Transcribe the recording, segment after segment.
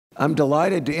I'm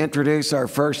delighted to introduce our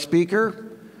first speaker.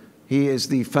 He is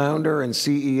the founder and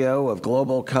CEO of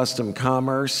Global Custom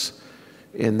Commerce,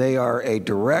 and they are a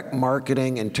direct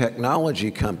marketing and technology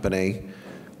company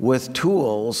with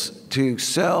tools to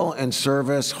sell and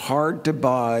service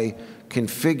hard-to-buy,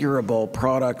 configurable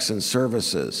products and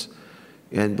services.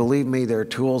 And believe me, their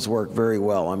tools work very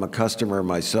well. I'm a customer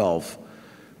myself.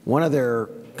 One of their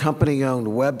company-owned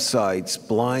websites,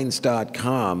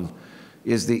 blinds.com,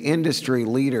 is the industry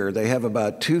leader. They have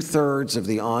about 2/3 of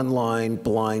the online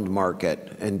blind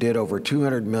market and did over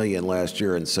 $200 million last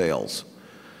year in sales.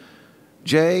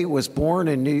 Jay was born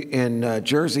in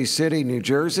Jersey City, New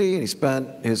Jersey, and he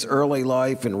spent his early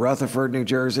life in Rutherford, New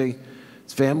Jersey.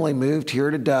 His family moved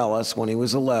here to Dallas when he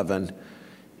was 11.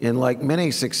 And like many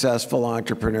successful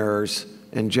entrepreneurs,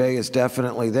 and Jay is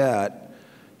definitely that,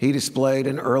 he displayed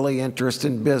an early interest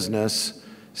in business,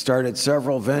 started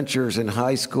several ventures in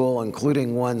high school,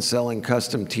 including one selling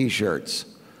custom T-shirts.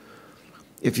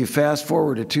 If you fast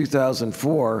forward to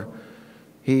 2004,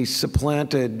 he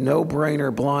supplanted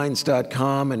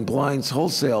NoBrainerBlinds.com and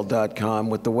BlindsWholesale.com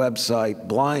with the website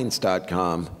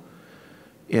Blinds.com.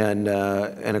 And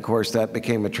of course, that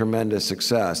became a tremendous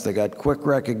success. They got quick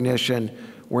recognition,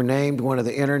 were named one of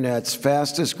the internet's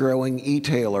fastest growing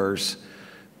e-tailers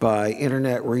by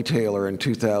Internet Retailer in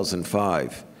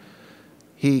 2005.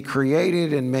 He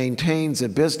created and maintains a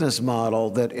business model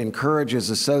that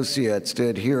encourages associates to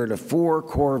adhere to 4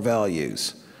 core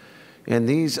values. And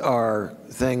these are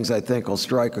things I think will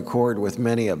strike a chord with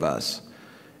many of us.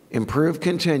 Improve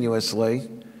continuously,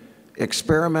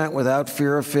 experiment without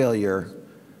fear of failure,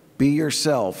 be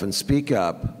yourself and speak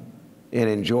up, and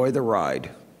enjoy the ride.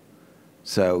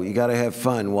 So you got to have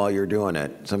fun while you're doing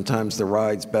it. Sometimes the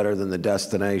ride's better than the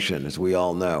destination, as we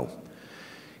all know.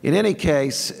 In any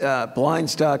case,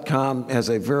 Blinds.com has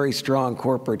a very strong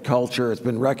corporate culture. It's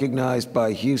been recognized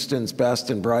by Houston's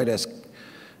best and brightest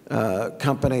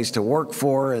companies to work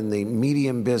for in the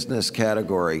medium business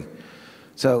category.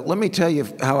 So let me tell you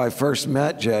how I first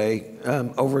met Jay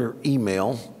over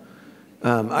email.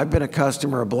 I've been a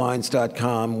customer of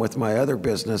Blinds.com with my other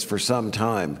business for some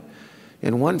time.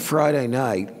 And one Friday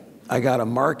night, I got a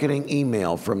marketing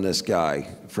email from this guy,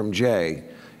 from Jay,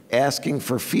 asking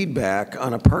for feedback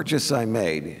on a purchase I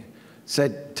made.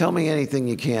 Said, tell me anything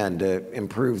you can to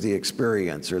improve the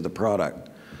experience or the product.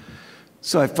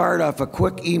 So I fired off a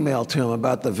quick email to him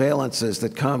about the valances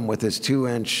that come with his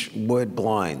 2-inch wood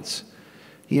blinds.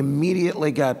 He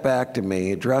immediately got back to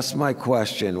me, addressed my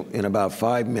question in about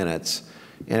 5 minutes,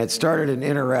 and it started an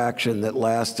interaction that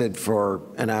lasted for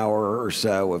an hour or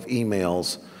so of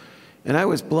emails. And I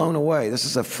was blown away. This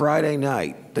is a Friday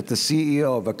night that the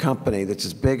CEO of a company that's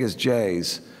as big as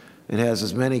Jay's and has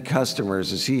as many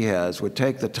customers as he has would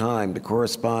take the time to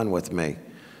correspond with me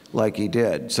like he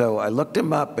did. So I looked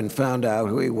him up and found out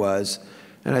who he was,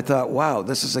 and I thought, wow,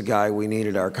 this is a guy we need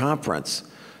at our conference.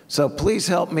 So please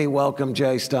help me welcome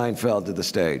Jay Steinfeld to the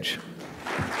stage.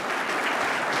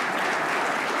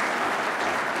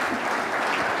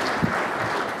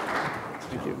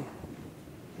 Thank you.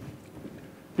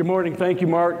 Good morning. Thank you,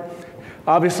 Mark.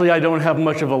 Obviously, I don't have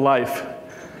much of a life.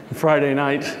 Friday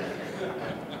night.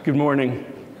 Good morning.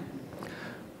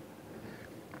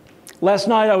 Last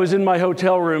night, I was in my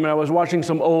hotel room, and I was watching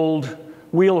some old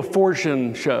Wheel of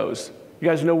Fortune shows. You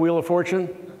guys know Wheel of Fortune?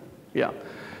 Yeah.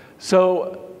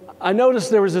 So I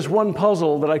noticed there was this one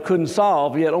puzzle that I couldn't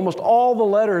solve, yet almost all the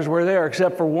letters were there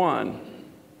except for one.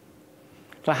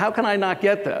 So how can I not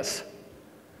get this?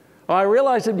 Well, I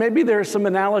realized that maybe there are some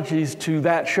analogies to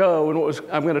that show and what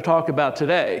I'm going to talk about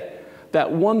today.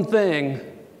 That one thing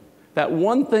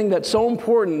that's so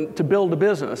important to build a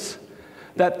business,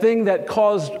 that thing that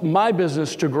caused my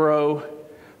business to grow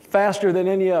faster than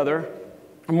any other,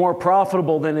 more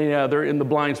profitable than any other in the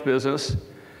blinds business,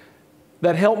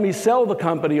 that helped me sell the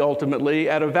company ultimately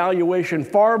at a valuation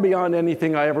far beyond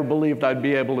anything I ever believed I'd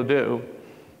be able to do.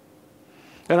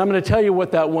 And I'm going to tell you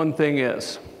what that one thing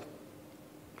is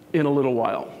in a little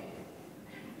while.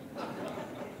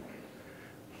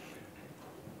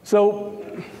 So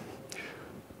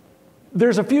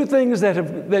there's a few things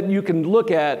that you can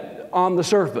look at on the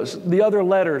surface, the other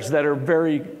letters that are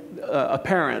very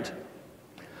apparent.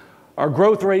 Our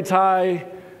growth rate's high.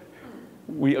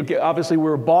 Obviously, we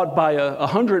were bought by a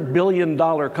 $100 billion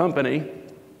company,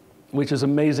 which is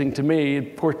amazing to me.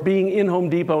 Of course, being in Home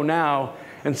Depot now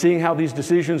and seeing how these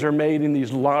decisions are made in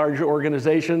these large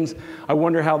organizations, I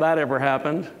wonder how that ever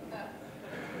happened.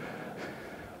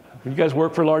 You guys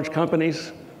work for large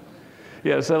companies?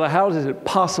 Yeah, so how is it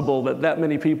possible that that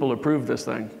many people approve this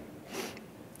thing?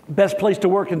 Best place to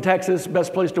work in Texas,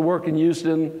 best place to work in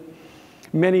Houston.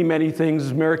 many, many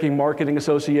things, American Marketing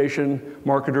Association,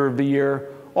 Marketer of the Year,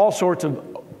 all sorts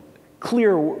of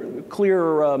clear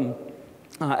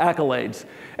accolades.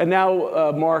 And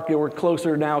now, Mark, we're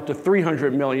closer now to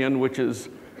 300 million, which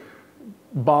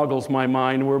boggles my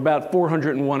mind. We're about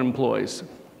 401 employees.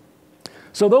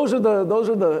 So those are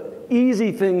the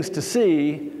easy things to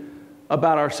see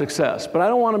about our success. But I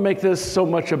don't want to make this so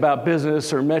much about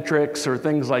business or metrics or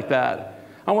things like that.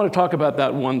 I want to talk about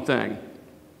that one thing.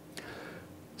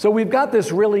 So we've got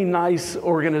this really nice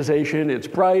organization. It's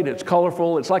bright, it's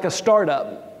colorful, it's like a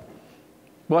startup.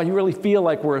 Well, you really feel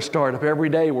like we're a startup. Every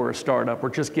day we're a startup. We're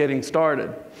just getting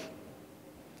started.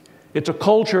 It's a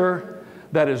culture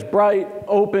that is bright,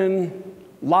 open,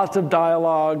 lots of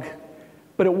dialogue,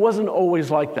 but it wasn't always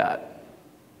like that.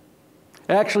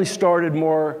 It actually started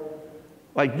more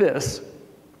like this.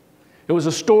 It was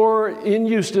a store in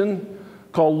Houston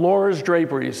called Laura's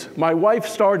Draperies. My wife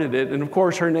started it, and of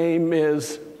course her name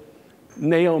is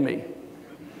Naomi.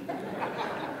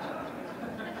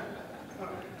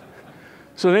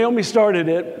 So Naomi started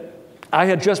it. I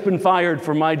had just been fired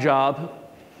from my job.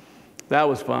 That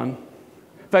was fun.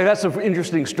 In fact, that's an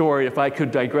interesting story, if I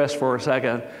could digress for a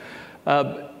second.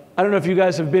 I don't know if you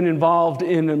guys have been involved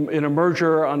in a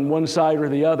merger on one side or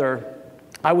the other.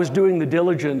 I was doing the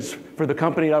diligence for the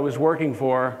company I was working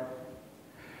for,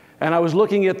 and I was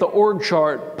looking at the org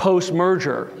chart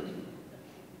post-merger,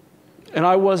 and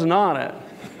I wasn't on it.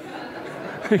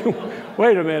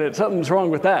 Wait a minute, something's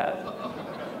wrong with that.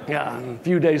 Yeah, and a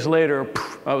few days later,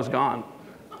 I was gone.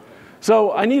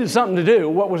 So I needed something to do.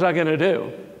 What was I going to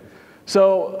do?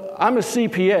 So I'm a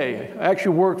CPA. I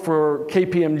actually work for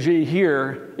KPMG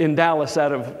here in Dallas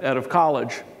out of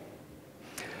college.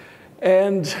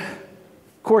 And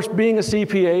of course, being a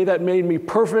CPA, that made me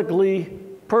perfectly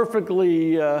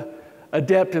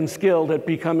adept and skilled at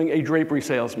becoming a drapery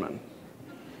salesman.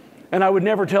 And I would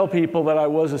never tell people that I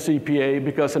was a CPA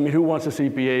because, I mean, who wants a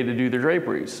CPA to do their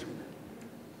draperies?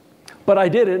 But I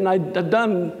did it, and I'd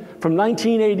done, from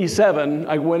 1987,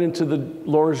 I went into the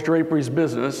Laura's Draperies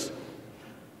business,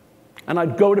 and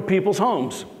I'd go to people's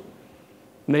homes.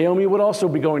 Naomi would also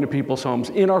be going to people's homes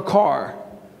in our car.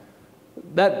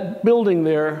 That building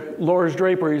there, Laura's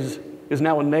Draperies, is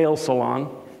now a nail salon.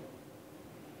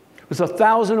 It was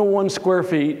 1,001 square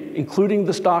feet, including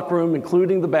the stockroom,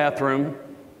 including the bathroom.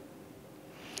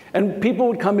 And people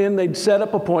would come in, they'd set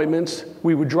up appointments,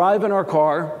 we would drive in our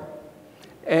car,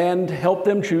 and help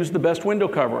them choose the best window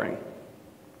covering.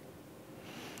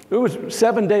 It was a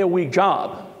 7-day-a-week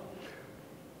job.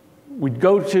 We'd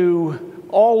go to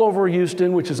all over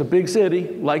Houston, which is a big city,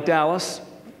 like Dallas,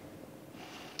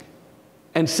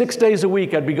 and 6 days a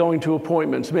week I'd be going to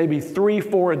appointments, maybe 3,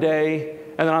 4 a day,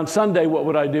 and then on Sunday what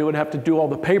would I do? I'd have to do all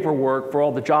the paperwork for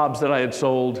all the jobs that I had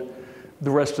sold the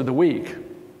rest of the week.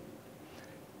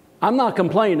 I'm not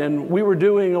complaining. We were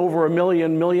doing over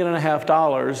 $1.5 million,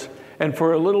 and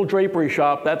for a little drapery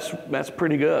shop, that's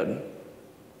pretty good.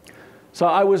 So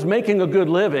I was making a good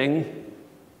living,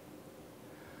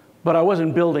 but I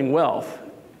wasn't building wealth.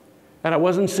 And I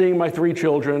wasn't seeing my 3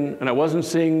 children, and I wasn't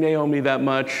seeing Naomi that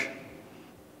much.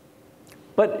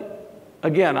 But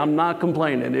again, I'm not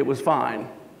complaining. It was fine.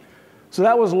 So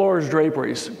that was Laura's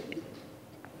Draperies.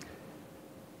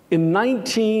 In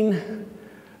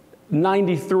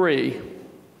 1993,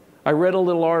 I read a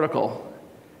little article.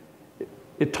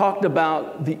 It talked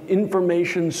about the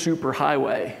information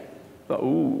superhighway.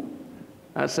 Ooh,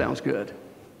 that sounds good.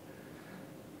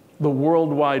 The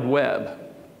World Wide Web.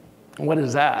 What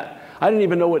is that? I didn't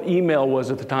even know what email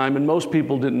was at the time, and most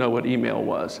people didn't know what email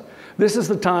was. This is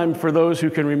the time, for those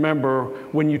who can remember,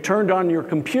 when you turned on your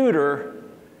computer,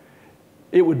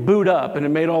 it would boot up, and it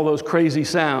made all those crazy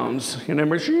sounds. You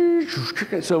know,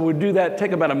 so it would do that,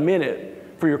 take about a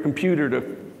minute for your computer to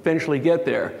eventually get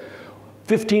there.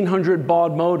 1,500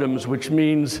 baud modems, which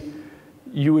means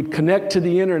you would connect to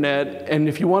the internet, and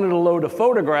if you wanted to load a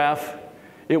photograph,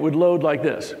 it would load like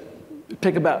this. It'd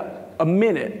take about a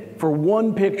minute for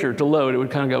one picture to load. It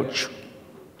would kind of go. Do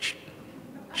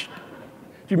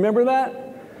you remember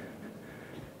that?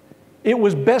 It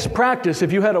was best practice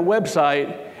if you had a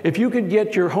website. If you could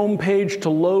get your home page to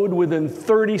load within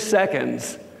 30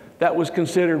 seconds, that was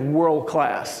considered world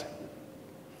class.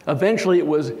 Eventually it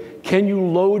was, can you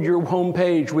load your home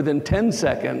page within 10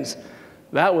 seconds?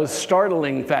 That was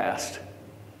startling fast.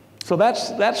 So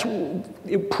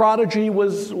Prodigy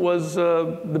was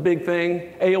the big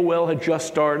thing. AOL had just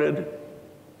started.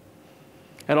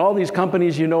 And all these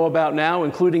companies you know about now,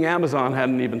 including Amazon,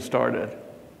 hadn't even started.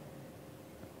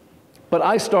 But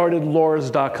I started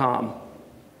Laura's.com.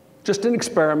 Just an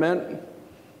experiment.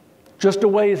 just a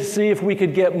way to see if we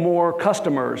could get more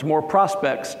customers, more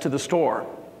prospects to the store.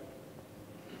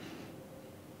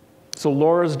 So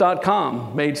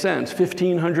Laura's.com made sense,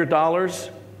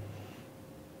 $1,500.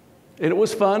 And it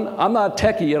was fun. I'm not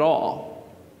techie at all.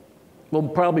 Well,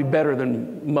 probably better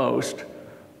than most,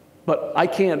 but I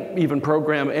can't even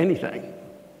program anything.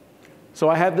 So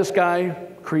I had this guy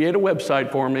create a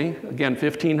website for me, again,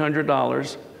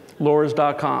 $1,500,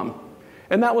 Laura's.com.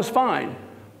 And that was fine.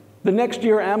 The next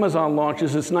year Amazon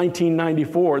launches, it's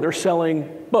 1994, they're selling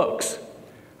books.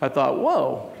 I thought,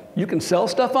 whoa, you can sell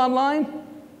stuff online?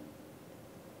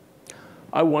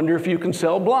 I wonder if you can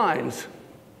sell blinds.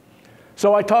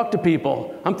 So I talked to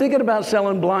people. I'm thinking about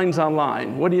selling blinds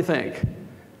online. What do you think?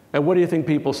 And what do you think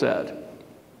people said?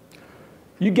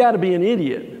 You got to be an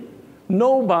idiot.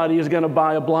 Nobody is going to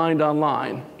buy a blind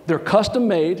online. They're custom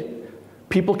made.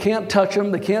 People can't touch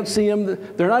them. They can't see them.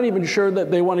 They're not even sure that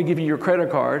they want to give you your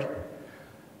credit card.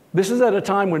 This is at a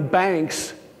time when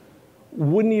banks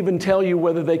wouldn't even tell you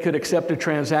whether they could accept a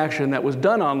transaction that was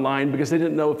done online because they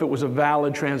didn't know if it was a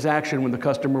valid transaction when the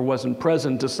customer wasn't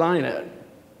present to sign it.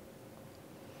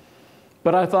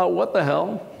 But I thought, what the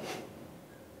hell?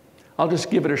 I'll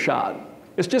just give it a shot.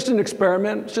 It's just an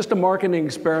experiment. It's just a marketing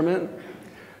experiment.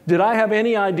 Did I have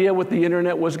any idea what the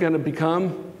internet was going to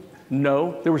become?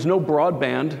 No. There was no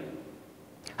broadband.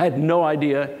 I had no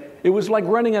idea. It was like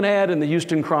running an ad in the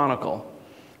Houston Chronicle,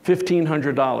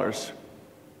 $1,500.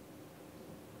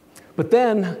 But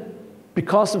then,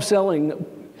 because of selling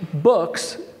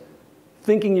books,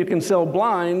 thinking you can sell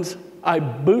blinds, I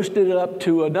boosted it up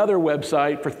to another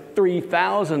website for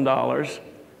 $3,000.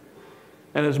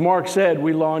 And as Mark said,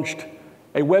 we launched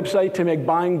a website to make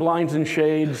buying blinds and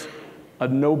shades a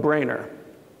no-brainer.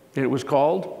 And it was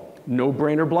called No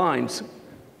Brainer Blinds.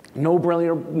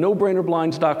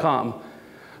 NoBrainerBlinds.com.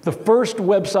 The first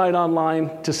website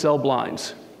online to sell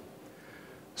blinds.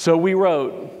 So we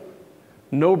wrote,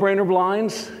 No Brainer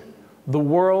Blinds, the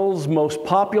world's most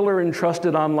popular and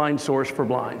trusted online source for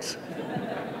blinds.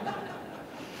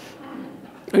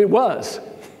 It was.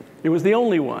 It was the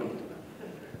only one.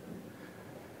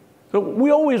 So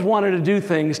we always wanted to do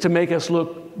things to make us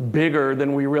look bigger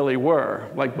than we really were,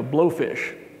 like the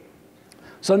blowfish.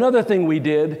 So another thing we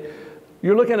did,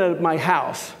 you're looking at my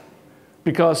house,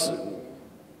 because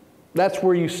that's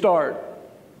where you start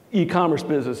e-commerce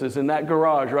businesses, in that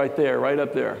garage right there, right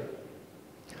up there.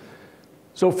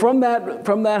 So from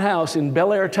that house in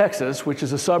Bel Air, Texas, which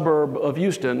is a suburb of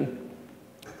Houston,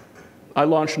 I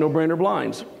launched No Brainer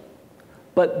Blinds.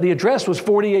 But the address was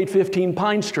 4815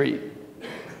 Pine Street,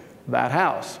 that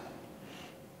house.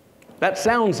 That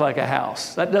sounds like a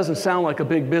house. That doesn't sound like a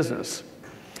big business.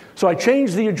 So I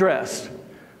changed the address.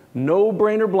 No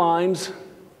Brainer Blinds,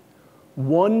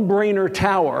 One Brainer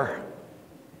Tower,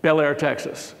 Bel Air,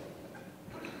 Texas.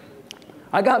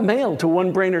 I got mail to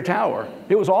One Brainer Tower.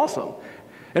 It was awesome.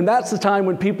 And that's the time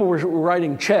when people were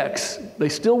writing checks. They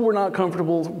still were not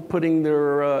comfortable putting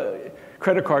their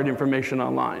credit card information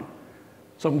online.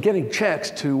 So I'm getting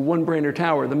checks to One Brainer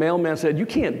Tower. The mailman said, you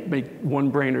can't make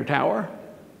One Brainer Tower.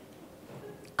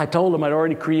 I told him I'd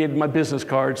already created my business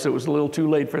card, so it was a little too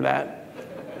late for that.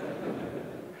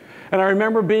 And I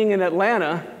remember being in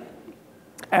Atlanta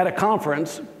at a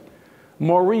conference.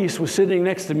 Maurice was sitting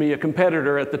next to me, a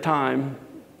competitor at the time.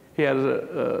 He had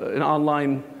an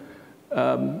online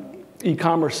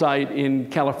e-commerce site in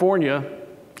California.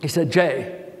 He said,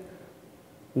 Jay,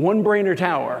 One Brainer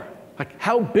Tower, like,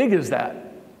 how big is that?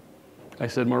 I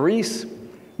said, Maurice,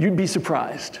 you'd be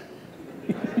surprised.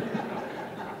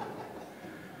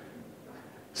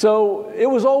 So it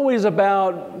was always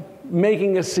about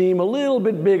making us seem a little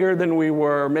bit bigger than we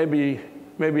were, maybe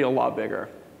a lot bigger.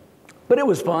 But it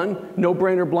was fun. No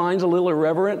Brainer Blinds, a little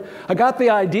irreverent. I got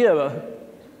the idea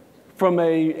from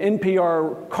a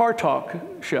NPR Car Talk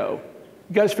show.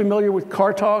 You guys familiar with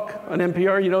Car Talk on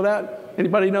NPR? You know that?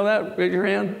 Anybody know that? Raise your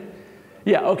hand.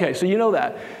 Yeah, okay, so you know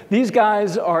that. These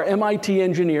guys are MIT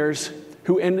engineers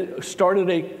who started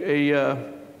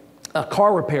a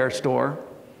car repair store,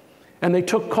 and they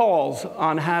took calls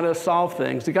on how to solve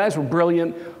things. The guys were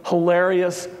brilliant,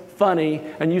 hilarious, funny,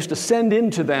 and used to send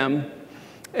in to them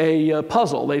a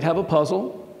puzzle. They'd have a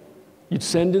puzzle, you'd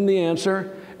send in the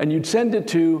answer, and you'd send it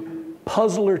to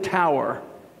Puzzler Tower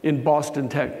in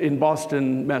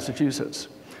Boston, Massachusetts.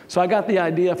 So I got the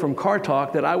idea from Car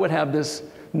Talk that I would have this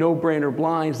No Brainer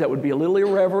Blinds that would be a little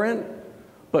irreverent,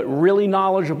 but really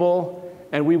knowledgeable,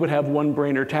 and we would have One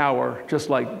Brainer Tower, just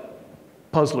like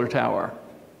Puzzler Tower.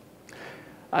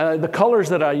 The colors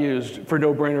that I used for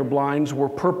No Brainer Blinds were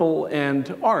purple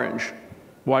and orange.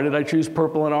 Why did I choose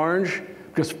purple and orange?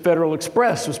 Because Federal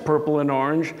Express was purple and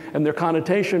orange, and their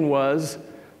connotation was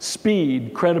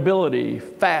speed, credibility,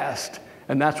 fast,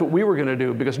 and that's what we were going to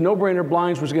do, because no-brainer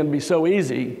blinds was going to be so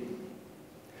easy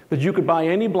that you could buy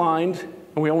any blind,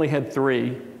 and we only had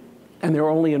 3, and they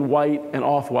were only in white and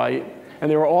off-white,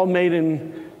 and they were all made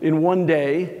in one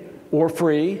day or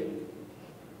free,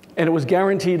 and it was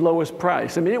guaranteed lowest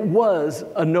price. I mean, it was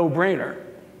a no-brainer.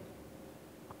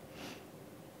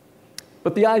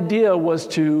 But the idea was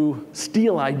to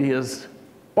steal ideas,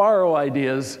 borrow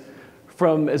ideas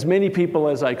from as many people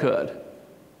as I could.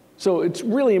 So it's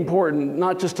really important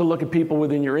not just to look at people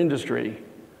within your industry,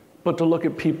 but to look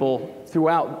at people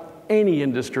throughout any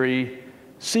industry,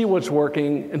 see what's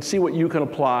working, and see what you can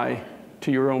apply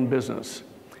to your own business.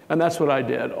 And that's what I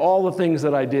did. All the things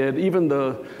that I did, even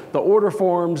the order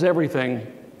forms, everything,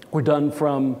 were done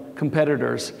from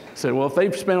competitors. Said, well, if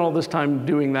they've spent all this time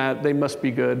doing that, they must be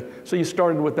good. So you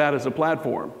started with that as a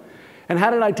platform. And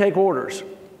how did I take orders?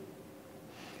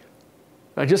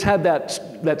 I just had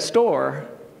that store,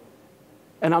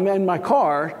 and I'm in my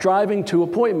car driving to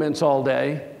appointments all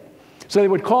day. So they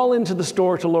would call into the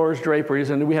store to Laura's Draperies,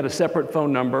 and we had a separate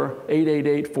phone number,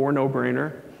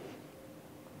 888-4-NO-BRAINER.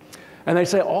 And they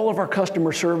say, all of our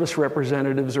customer service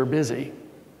representatives are busy.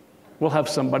 We'll have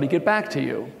somebody get back to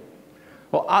you.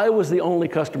 Well, I was the only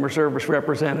customer service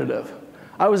representative.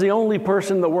 I was the only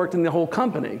person that worked in the whole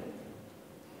company.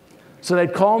 So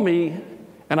they'd call me,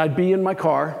 and I'd be in my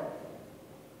car.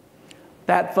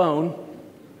 That phone,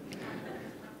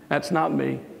 that's not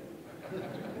me.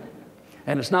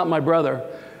 And it's not my brother.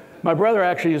 My brother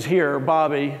actually is here,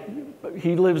 Bobby.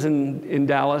 He lives in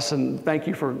Dallas, and thank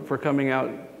you for coming out.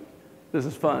 This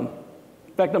is fun.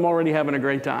 In fact, I'm already having a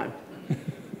great time.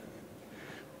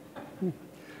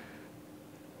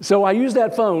 So I used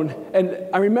that phone, and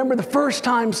I remember the first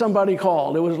time somebody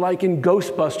called. It was like in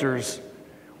Ghostbusters,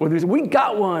 where they said, we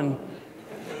got one.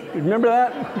 You remember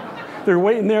that? They're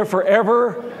waiting there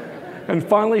forever, and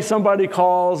finally somebody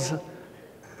calls,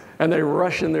 and they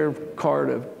rush in their car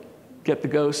to get the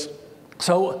ghost.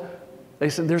 So they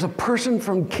said, there's a person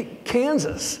from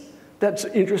Kansas that's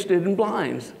interested in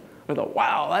blinds. I thought,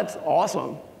 wow, that's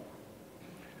awesome.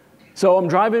 So I'm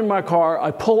driving in my car,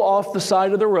 I pull off the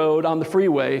side of the road on the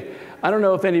freeway. I don't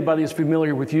know if anybody is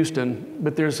familiar with Houston,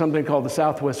 but there's something called the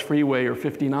Southwest Freeway, or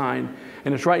 59,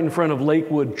 and it's right in front of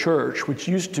Lakewood Church, which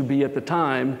used to be at the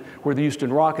time where the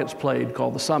Houston Rockets played,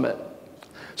 called the Summit.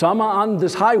 So I'm on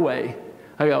this highway.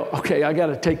 I go, okay, I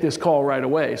gotta take this call right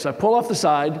away. So I pull off the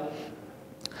side.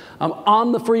 I'm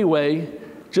on the freeway,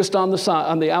 just on the side,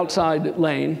 on the outside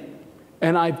lane,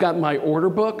 and I've got my order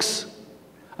books.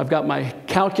 I've got my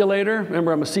calculator.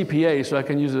 Remember, I'm a CPA, so I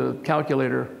can use a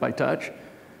calculator by touch.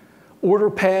 Order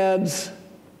pads,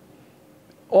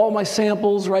 all my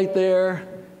samples right there.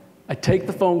 I take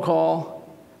the phone call.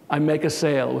 I make a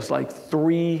sale. It was like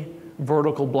 3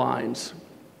 vertical blinds.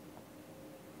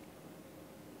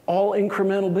 All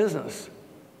incremental business.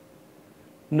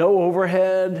 No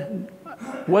overhead.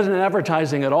 Wasn't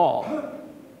advertising at all.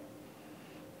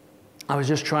 I was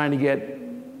just trying to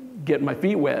get my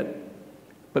feet wet.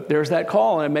 But there's that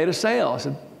call, and I made a sale. I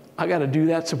said, I got to do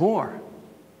that some more.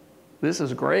 This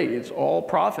is great. It's all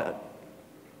profit.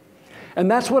 And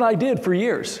that's what I did for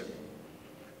years.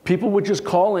 People would just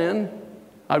call in.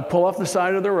 I'd pull off the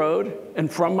side of the road, and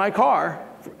from my car,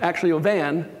 actually a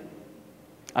van,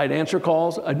 I'd answer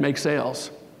calls, I'd make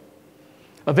sales.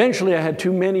 Eventually, I had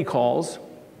too many calls,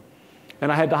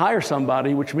 and I had to hire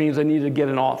somebody, which means I needed to get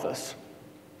an office.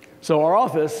 So our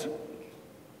office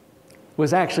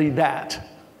was actually that.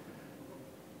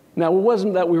 Now, it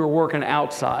wasn't that we were working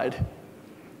outside,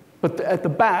 but at the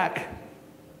back,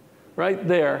 right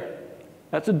there,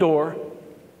 that's a door.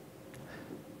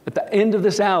 At the end of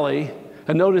this alley,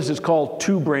 and notice it's called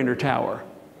 2-Brainer Tower.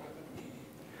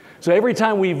 So every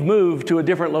time we've moved to a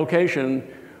different location,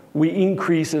 we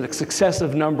increase a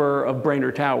successive number of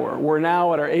Brainer Tower. We're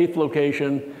now at our 8th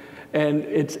location, and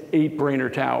it's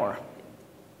 8-Brainer Tower.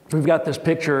 We've got this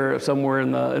picture somewhere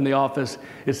in the office.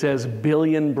 It says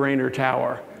billion Brainer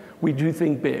Tower. We do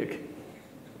think big.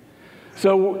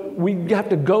 So we have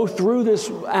to go through this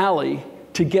alley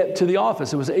to get to the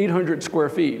office. It was 800 square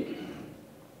feet.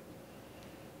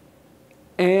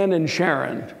 Ann and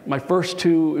Sharon, my first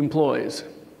 2 employees.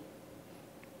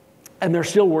 And they're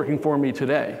still working for me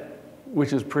today,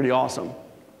 which is pretty awesome.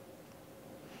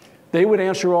 They would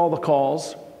answer all the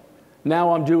calls.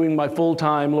 Now I'm doing my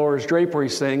full-time Laura's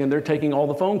Draperies thing, and they're taking all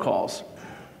the phone calls.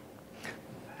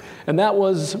 And that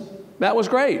was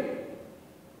great.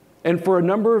 And for a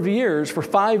number of years, for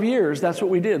 5 years, that's what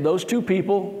we did. Those 2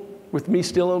 people, with me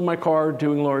still in my car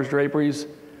doing Laura's Draperies,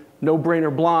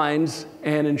 No-Brainer Blinds,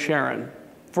 Ann and Sharon,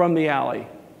 from the alley.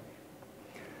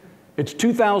 It's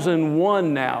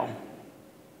 2001 now,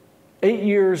 8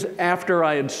 years after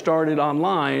I had started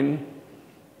online,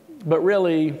 but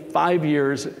really 5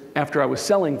 years after I was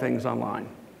selling things online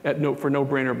for No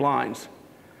Brainer Blinds.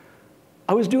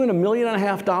 I was doing $1.5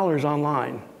 million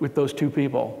online with those two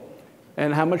people.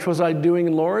 And how much was I doing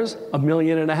in Laura's? $1.5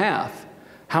 million.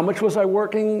 How much was I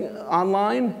working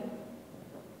online?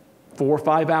 4 or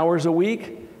 5 hours a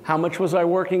week. How much was I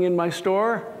working in my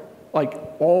store? Like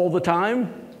all the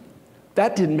time?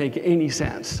 That didn't make any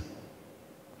sense.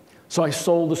 So I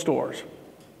sold the stores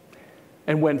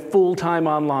and went full-time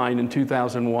online in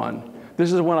 2001.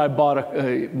 This is when I bought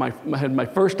I had my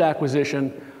first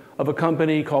acquisition of a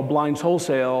company called Blinds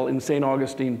Wholesale in St.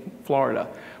 Augustine, Florida.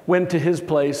 Went to his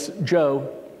place,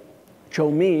 Joe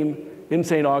Meme, in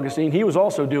St. Augustine. He was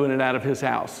also doing it out of his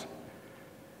house.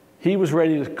 He was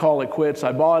ready to call it quits.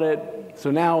 I bought it.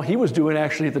 So now he was doing,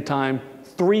 actually at the time,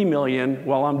 $3 million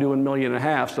while I'm doing $1.5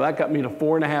 million. So that got me to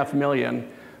 $4.5 million.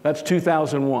 That's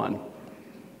 2001.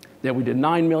 Then we did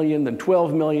 $9 million, then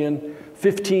 $12 million,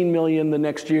 $15 million the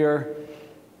next year.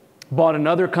 Bought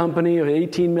another company of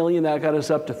 $18 million. That got us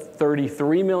up to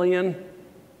 $33 million.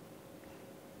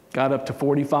 Got up to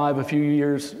 45 a few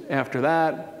years after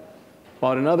that.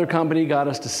 Bought another company, got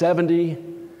us to 70.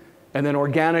 And then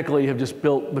organically have just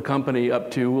built the company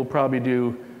up to, we'll probably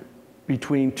do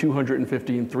between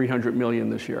 250 and 300 million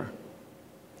this year.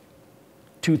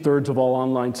 2/3 of all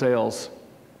online sales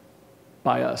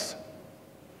by us.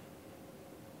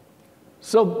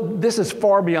 So this is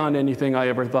far beyond anything I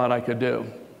ever thought I could do.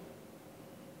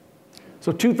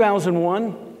 So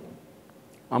 2001,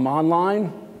 I'm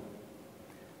online.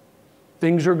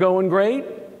 Things are going great.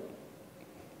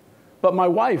 But my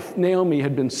wife, Naomi,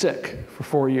 had been sick for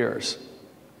 4 years.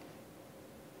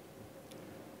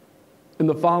 In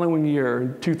the following year,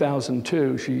 in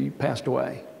 2002, she passed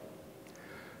away.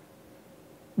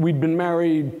 We'd been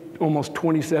married almost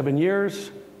 27 years.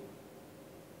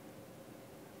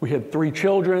 We had 3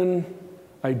 children.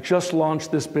 I just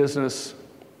launched this business.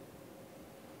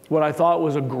 What I thought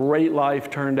was a great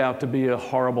life turned out to be a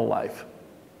horrible life.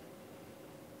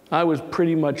 I was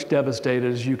pretty much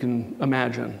devastated, as you can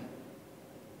imagine.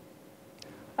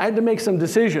 I had to make some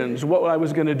decisions what I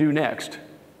was going to do next.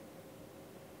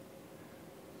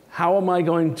 How am I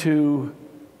going to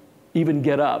even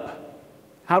get up?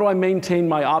 How do I maintain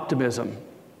my optimism?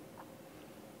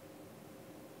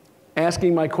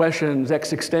 Asking my questions,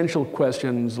 existential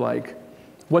questions like,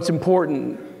 what's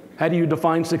important? How do you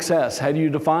define success? How do you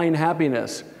define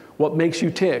happiness? What makes you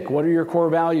tick? What are your core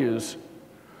values?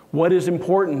 What is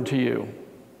important to you?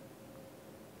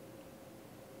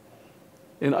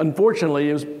 And unfortunately,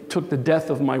 it took the death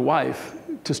of my wife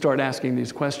to start asking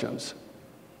these questions.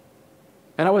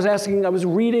 And I was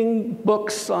reading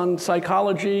books on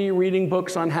psychology, reading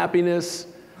books on happiness,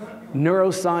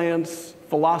 neuroscience,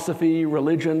 philosophy,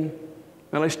 religion,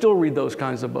 and I still read those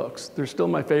kinds of books. They're still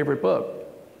my favorite book,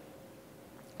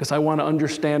 because I want to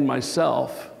understand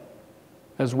myself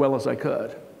as well as I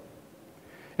could.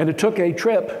 And it took a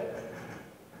trip.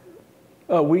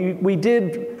 We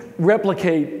did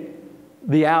replicate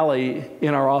the alley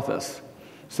in our office.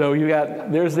 So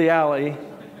there's the alley.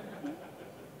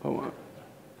 Hold on.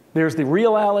 There's the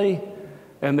real alley,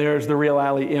 and there's the real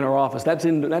alley in our office. That's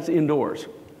indoors.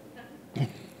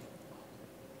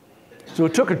 So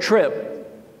it took a trip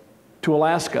to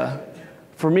Alaska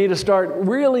for me to start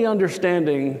really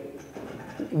understanding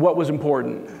what was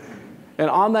important. And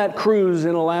on that cruise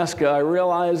in Alaska, I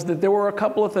realized that there were a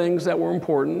couple of things that were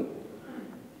important.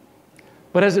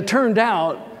 But as it turned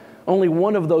out, only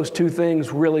one of those 2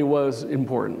 things really was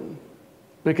important.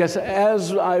 Because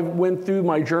as I went through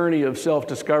my journey of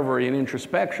self-discovery and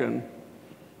introspection,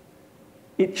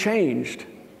 it changed.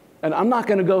 And I'm not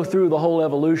going to go through the whole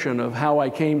evolution of how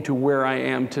I came to where I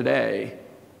am today.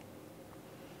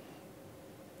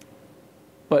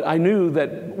 But I knew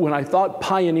that when I thought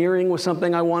pioneering was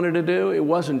something I wanted to do, it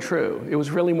wasn't true. It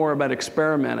was really more about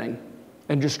experimenting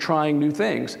and just trying new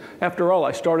things. After all,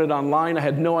 I started online. I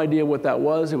had no idea what that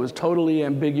was. It was totally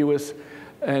ambiguous,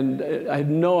 and I had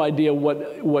no idea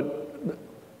what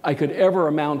I could ever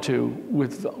amount to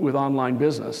with online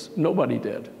business. Nobody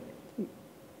did.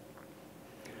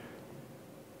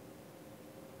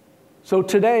 So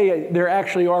today, there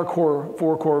actually are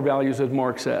 4 core values, as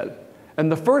Mark said.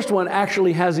 And the first one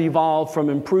actually has evolved from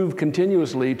improve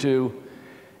continuously to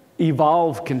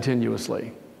evolve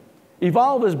continuously.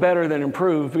 Evolve is better than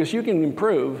improve, because you can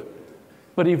improve,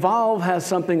 but evolve has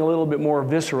something a little bit more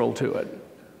visceral to it.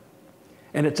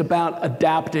 And it's about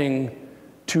adapting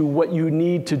to what you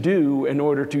need to do in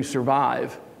order to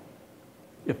survive,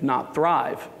 if not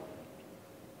thrive.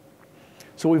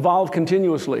 So evolve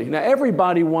continuously. Now,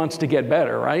 everybody wants to get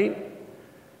better, right?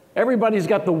 Everybody's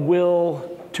got the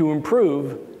will to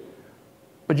improve,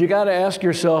 but you got to ask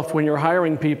yourself when you're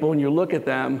hiring people and you look at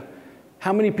them,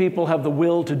 how many people have the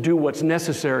will to do what's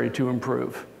necessary to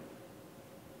improve?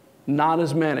 Not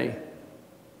as many.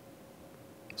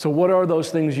 So what are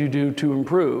those things you do to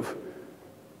improve?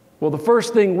 Well, the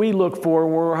first thing we look for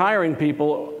when we're hiring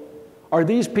people, are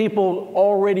these people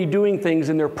already doing things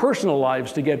in their personal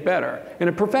lives to get better? In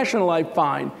a professional life,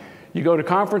 fine. You go to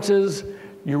conferences,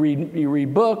 you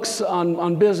read books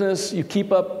on business, you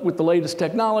keep up with the latest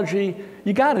technology.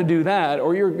 You got to do that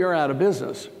or you're out of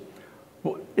business.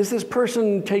 Well, is this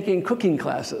person taking cooking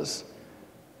classes?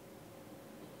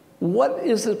 What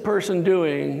is this person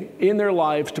doing in their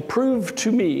lives to prove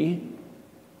to me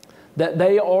that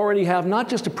they already have not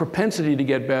just a propensity to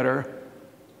get better,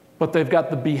 but they've got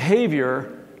the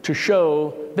behavior to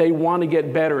show they want to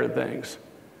get better at things?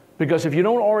 Because if you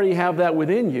don't already have that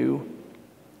within you,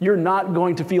 you're not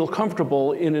going to feel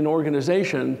comfortable in an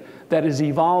organization that is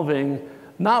evolving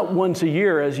not once a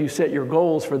year as you set your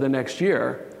goals for the next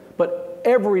year, but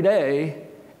every day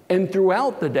and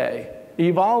throughout the day.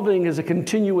 Evolving is a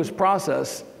continuous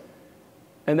process,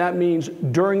 and that means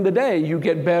during the day you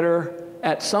get better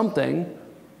at something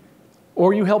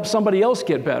or you help somebody else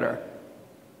get better.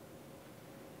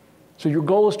 So your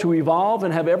goal is to evolve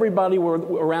and have everybody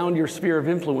around your sphere of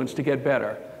influence to get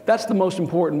better. That's the most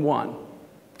important one.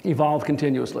 Evolve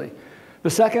continuously. The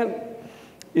second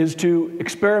is to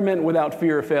experiment without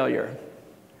fear of failure.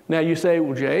 Now you say,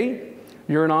 well, Jay,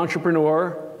 you're an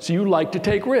entrepreneur, so you like to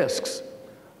take risks.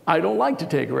 I don't like to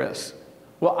take risks.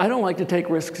 Well, I don't like to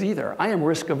take risks either. I am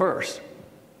risk averse.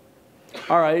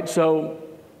 All right, so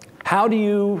how do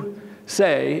you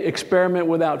say experiment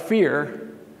without fear,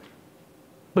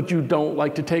 but you don't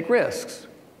like to take risks?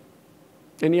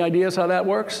 Any ideas how that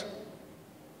works?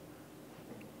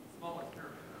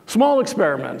 Small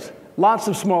experiments, lots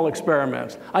of small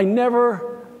experiments. I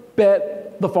never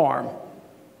bet the farm.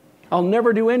 I'll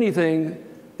never do anything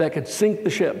that could sink the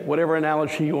ship, whatever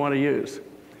analogy you want to use,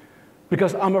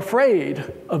 because I'm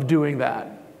afraid of doing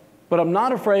that. But I'm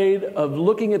not afraid of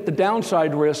looking at the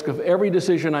downside risk of every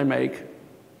decision I make.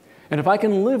 And if I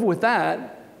can live with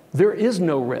that, there is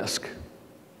no risk.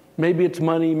 Maybe it's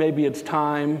money, maybe it's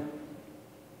time.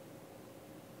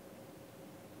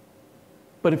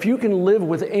 But if you can live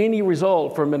with any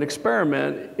result from an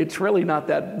experiment, it's really not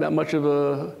that much of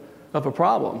a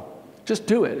problem. Just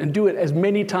do it, and do it as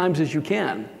many times as you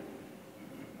can.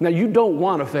 Now, you don't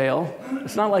want to fail.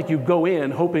 It's not like you go in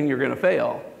hoping you're going to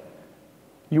fail.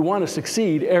 You want to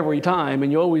succeed every time,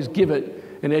 and you always give it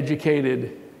an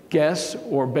educated guess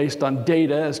or based on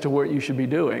data as to what you should be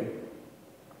doing.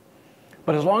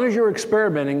 But as long as you're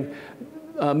experimenting,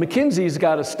 McKinsey's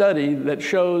got a study that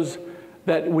shows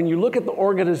that when you look at the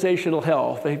organizational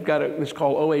health, they've got it's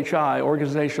called OHI,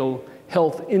 Organizational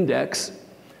Health Index.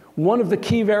 One of the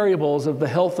key variables of the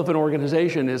health of an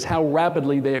organization is how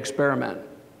rapidly they experiment,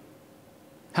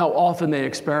 how often they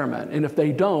experiment. And if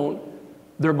they don't,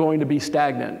 they're going to be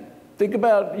stagnant. Think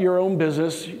about your own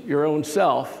business, your own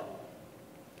self.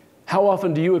 How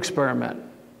often do you experiment?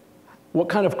 What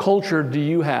kind of culture do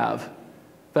you have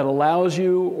that allows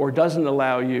you or doesn't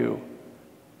allow you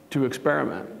to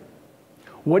experiment?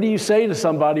 What do you say to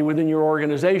somebody within your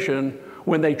organization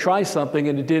when they try something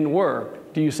and it didn't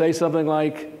work? Do you say something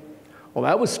like, well,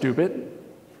 that was stupid?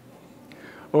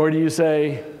 Or do you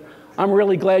say, I'm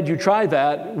really glad you tried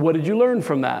that. What did you learn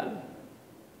from that?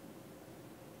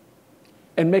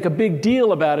 And make a big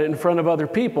deal about it in front of other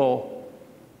people.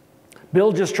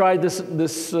 Bill just tried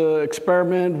this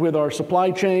experiment with our supply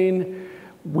chain.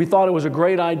 We thought it was a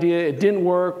great idea. It didn't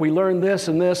work. We learned this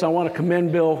and this. I want to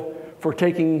commend Bill for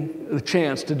taking the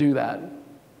chance to do that.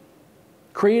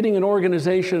 Creating an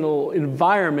organizational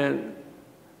environment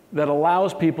that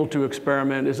allows people to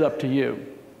experiment is up to you.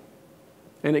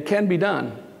 And it can be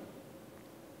done.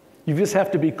 You just have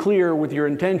to be clear with your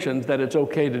intentions that it's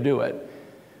okay to do it.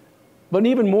 But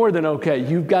even more than okay,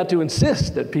 you've got to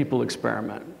insist that people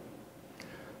experiment.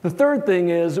 The third thing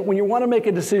is, when you want to make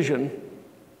a decision,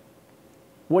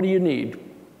 what do you need?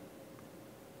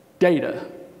 Data,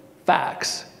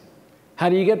 facts. How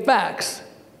do you get facts?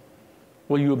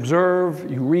 Well, you observe,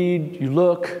 you read, you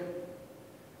look,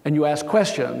 and you ask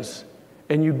questions,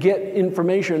 and you get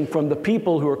information from the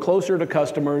people who are closer to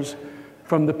customers,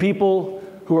 from the people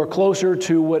who are closer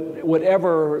to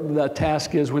whatever the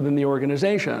task is within the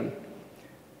organization.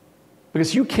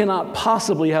 Because you cannot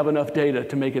possibly have enough data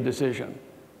to make a decision.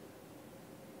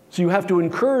 So you have to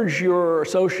encourage your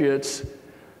associates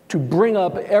to bring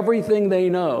up everything they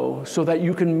know so that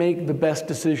you can make the best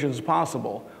decisions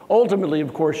possible. Ultimately,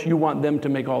 of course, you want them to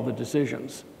make all the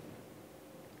decisions.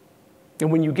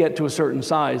 And when you get to a certain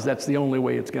size, that's the only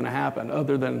way it's going to happen,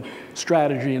 other than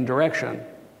strategy and direction.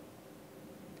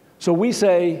 So we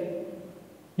say,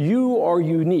 you are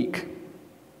unique.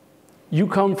 You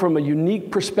come from a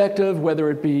unique perspective,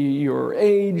 whether it be your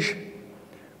age,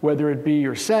 whether it be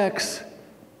your sex,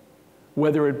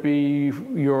 whether it be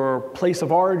your place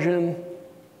of origin.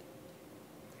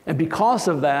 And because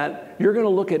of that, you're going to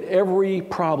look at every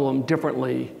problem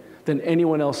differently than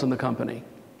anyone else in the company.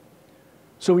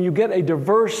 So when you get a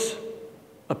diverse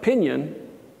opinion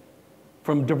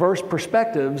from diverse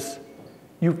perspectives,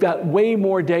 you've got way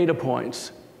more data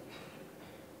points.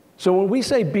 So when we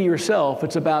say be yourself,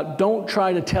 it's about don't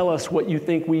try to tell us what you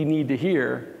think we need to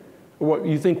hear, or what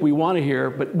you think we want to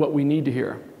hear, but what we need to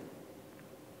hear.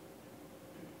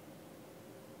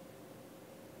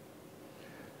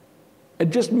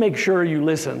 And just make sure you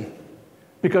listen,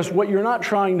 because what you're not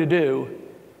trying to do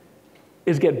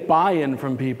is get buy-in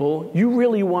from people. You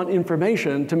really want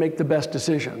information to make the best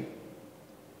decision.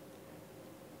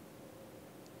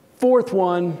 Fourth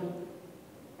one,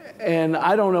 and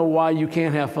I don't know why you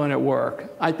can't have fun at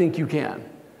work. I think you can.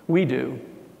 We do.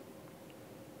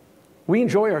 We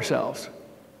enjoy ourselves.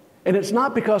 And it's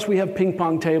not because we have ping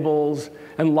pong tables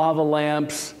and lava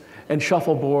lamps and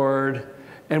shuffleboard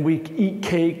and we eat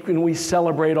cake and we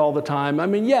celebrate all the time. I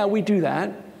mean, yeah, we do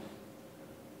that.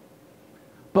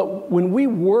 But when we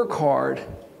work hard,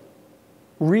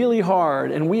 really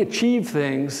hard, and we achieve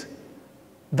things,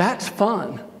 that's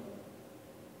fun.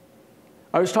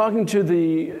 I was talking to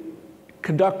the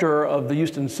conductor of the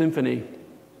Houston Symphony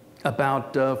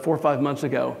about 4 or 5 months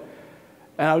ago,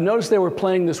 and I noticed they were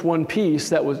playing this one piece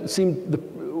that seemed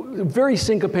very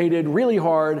syncopated, really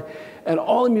hard, and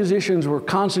all the musicians were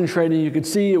concentrating. You could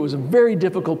see it was a very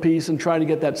difficult piece and trying to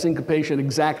get that syncopation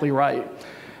exactly right.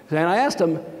 And I asked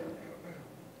them,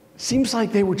 seems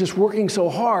like they were just working so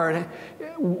hard.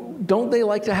 Don't they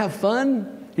like to have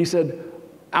fun? He said,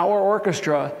 our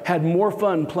orchestra had more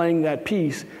fun playing that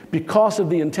piece because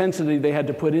of the intensity they had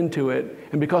to put into it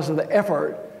and because of the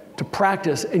effort to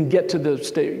practice and get to the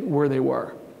state where they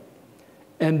were.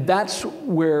 And that's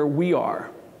where we are.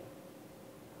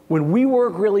 When we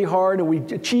work really hard and we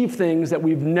achieve things that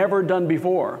we've never done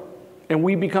before and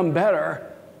we become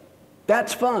better,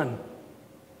 that's fun.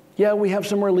 Yeah, we have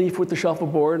some relief with the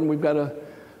shuffleboard, and we've got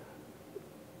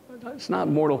it's not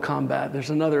Mortal Kombat. There's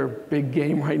another big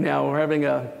game right now. We're having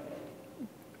a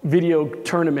video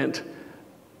tournament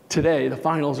today. The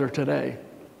finals are today.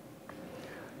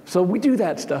 So we do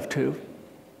that stuff too.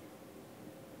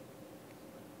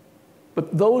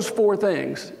 But those 4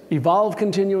 things, evolve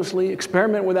continuously,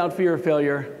 experiment without fear of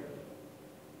failure,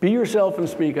 be yourself and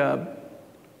speak up,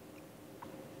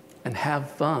 and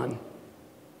have fun.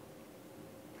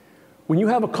 When you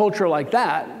have a culture like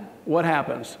that, what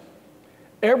happens?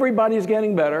 Everybody's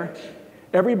getting better.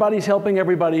 Everybody's helping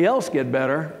everybody else get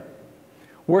better.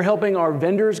 We're helping our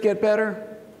vendors get better.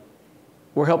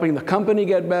 We're helping the company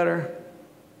get better.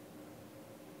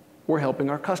 We're helping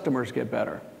our customers get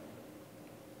better.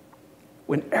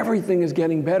 When everything is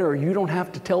getting better, you don't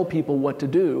have to tell people what to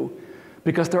do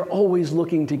because they're always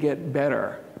looking to get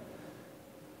better.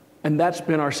 And that's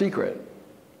been our secret.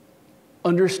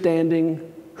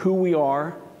 Understanding who we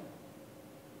are,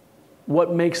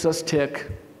 what makes us tick,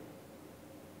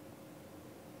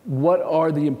 what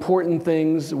are the important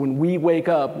things when we wake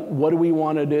up, what do we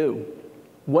want to do?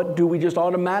 What do we just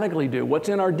automatically do? What's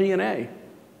in our DNA?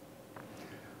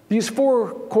 These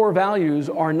 4 core values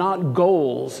are not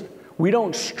goals. We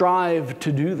don't strive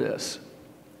to do this.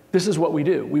 This is what we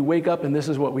do. We wake up and this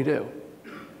is what we do.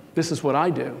 This is what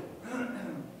I do,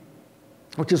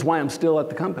 which is why I'm still at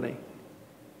the company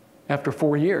after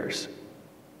 4 years,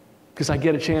 because I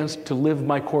get a chance to live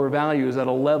my core values at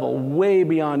a level way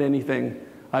beyond anything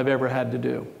I've ever had to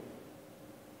do.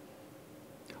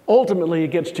 Ultimately, it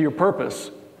gets to your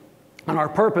purpose, and our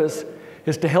purpose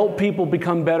is to help people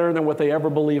become better than what they ever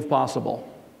believed possible.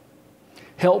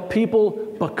 Help people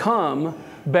become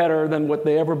better than what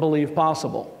they ever believed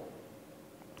possible.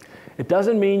 It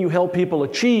doesn't mean you help people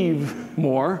achieve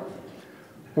more.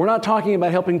 We're not talking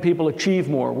about helping people achieve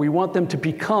more. We want them to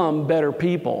become better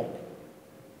people.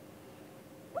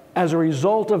 As a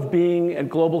result of being at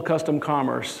Global Custom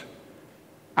Commerce,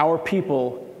 our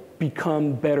people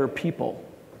become better people.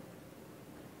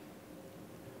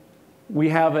 We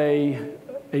have the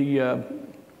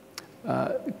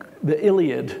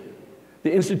Iliad,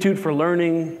 the Institute for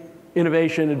Learning,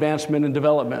 Innovation, Advancement, and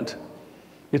Development.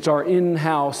 It's our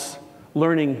in-house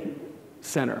learning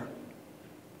center.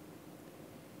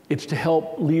 It's to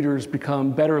help leaders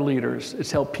become better leaders. It's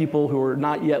to help people who are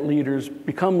not yet leaders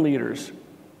become leaders.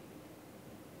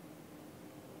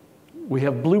 We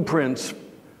have blueprints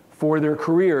for their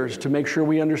careers to make sure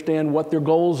we understand what their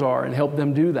goals are and help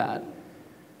them do that.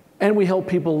 And we help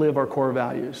people live our core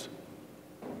values.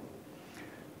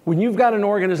 When you've got an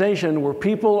organization where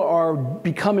people are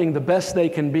becoming the best they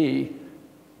can be,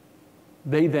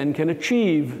 they then can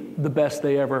achieve the best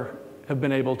they ever have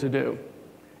been able to do.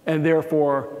 And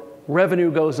therefore, revenue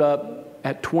goes up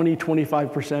at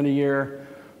 20–25% a year.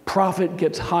 Profit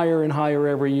gets higher and higher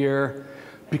every year,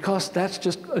 because that's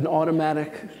just an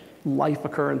automatic life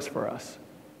occurrence for us.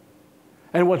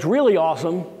 And what's really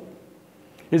awesome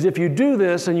is if you do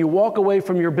this and you walk away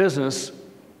from your business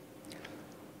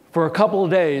for a couple of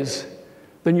days,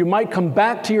 then you might come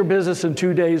back to your business in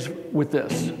 2 days with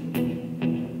this.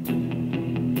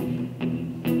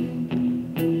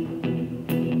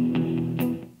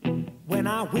 When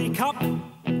I wake up,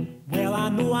 well, I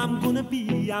know I'm gonna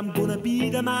be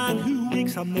the man who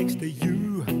wakes up next to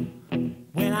you.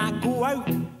 When I go out,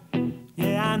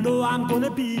 yeah, I know I'm gonna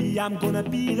be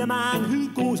the man who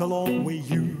goes along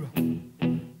with you.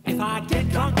 If I get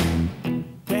drunk,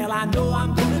 well, I know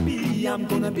I'm gonna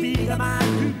be the man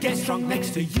who gets drunk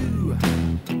next to you.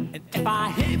 And if I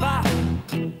haver,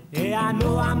 yeah, I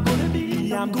know I'm gonna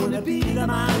be the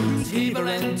man who's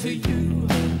havering to you.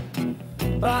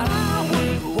 But I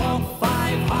would walk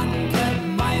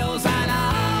 500 miles and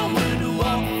I would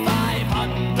walk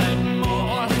 500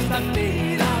 more just to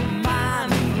be the man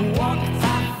who walked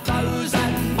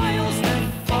 1,000 miles to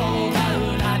fall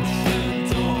down at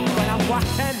your door. When I'm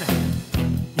working,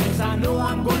 yes, I know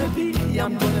I'm gonna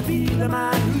be the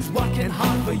man who's working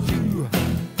hard for you.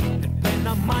 And when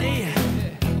the money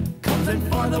comes in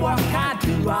for the work I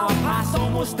do, I'll pass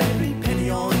almost every penny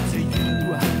on to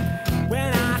you.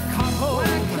 When I come home,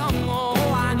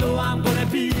 oh, I know I'm gonna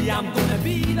be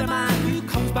the man who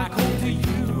comes back home to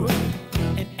you.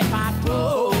 And if I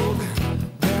broke,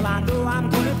 well, I know I'm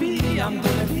gonna be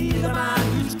the man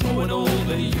who's growing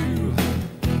over you.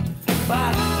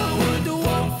 But I would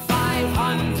walk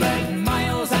 500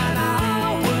 miles and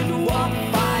I would walk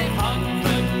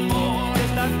 500 more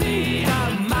just to be the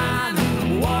man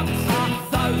who walks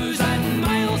 1,000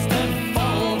 miles to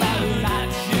fall down at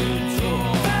your door.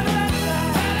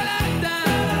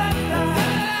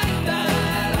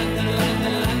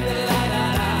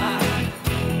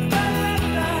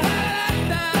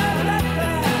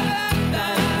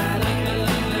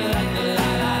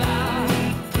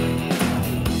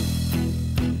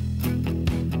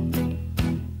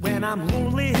 When I'm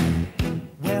lonely,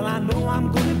 well, I know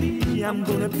I'm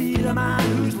gonna be the man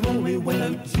who's lonely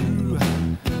without you.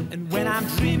 And when I'm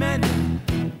dreaming,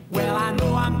 well, I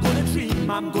know I'm gonna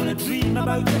dream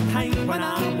about the time when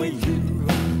I'm with you.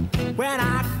 When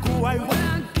I go out, well,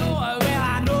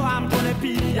 I know I'm gonna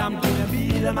be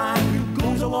the man who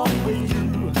goes along with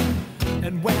you.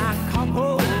 And when I come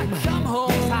home, yes,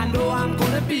 I know I'm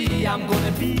gonna be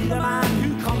the man who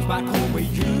comes back home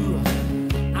with you.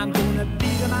 I'm gonna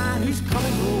be the man who's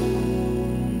coming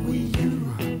home with you.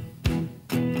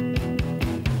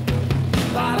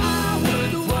 But I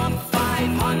would walk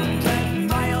 500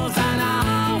 miles and I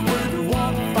would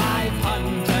walk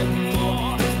 500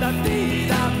 more just to be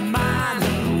the man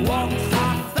who walks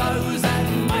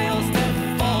 1,000 miles to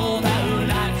fall down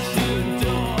at your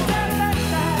door.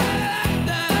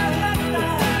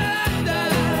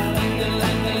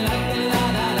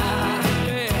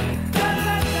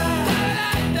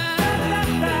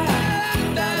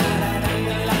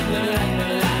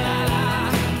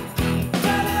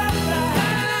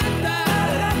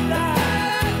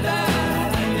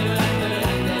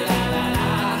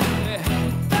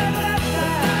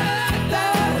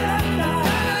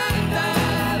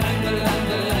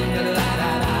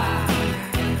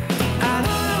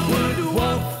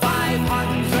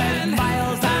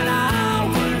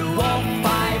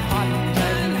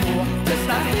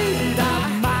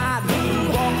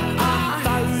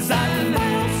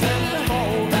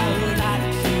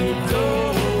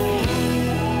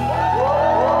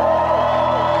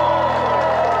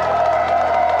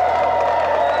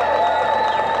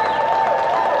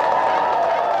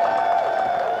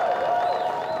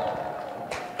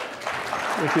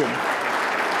 Thank you.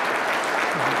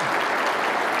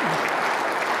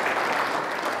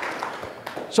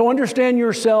 So understand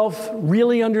yourself,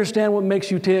 really understand what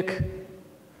makes you tick,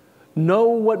 know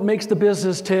what makes the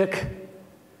business tick,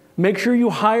 make sure you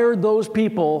hire those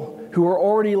people who are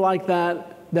already like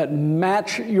that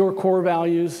match your core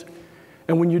values,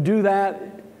 and when you do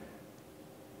that,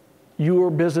 your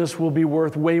business will be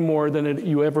worth way more than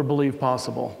you ever believed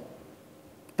possible.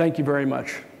 Thank you very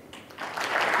much.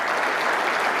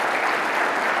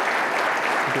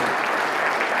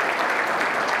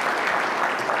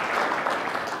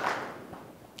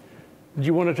 Do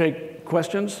you want to take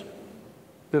questions?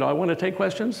 Did I want to take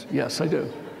questions? Yes, I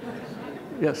do.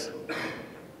 Yes.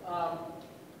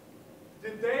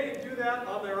 Did they do that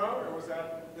on their own, or was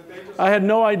that, did they just? I had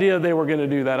no idea they were going to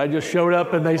do that. I just showed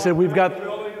up and they said, we've got.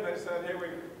 Building, and they said, hey,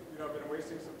 we've been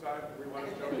wasting some time. We want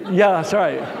to show you. Yeah, that's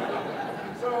right.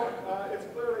 So it's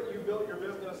clear that you built your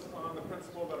business on the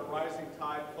principle that a rising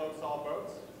tide floats all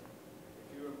boats.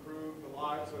 If you improve the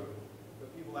lives of the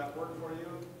people that work for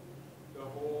you, the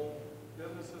whole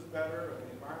business is better and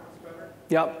the environment's better.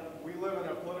 Yep. We live in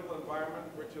a political environment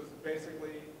which is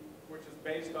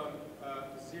based on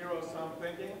zero-sum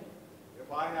thinking.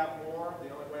 If I have more, the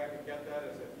only way I can get that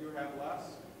is if you have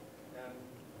less,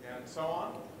 and so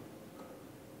on.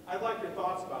 I'd like your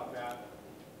thoughts about that,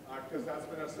 because that's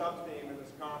been a sub-theme in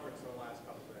this conference in the last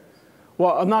couple of days.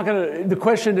 Well, I'm not going to, the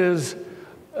question is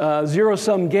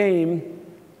zero-sum game.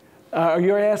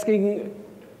 You're asking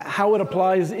how it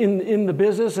applies in the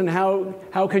business, and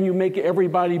how can you make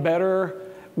everybody better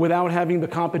without having the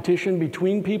competition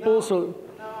between people? No,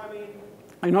 I mean,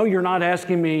 I know you're not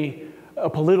asking me a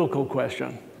political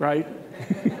question, right?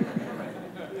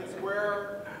 it's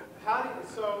where,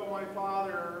 so my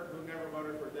father, who never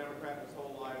voted for a Democrat his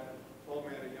whole life, told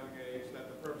me at a young age that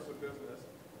the purpose of business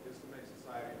is to make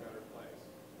society a better place.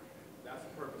 That's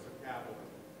the purpose of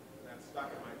capitalism. And that's stuck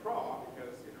in my craw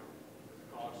because, as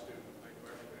a college student, I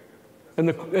do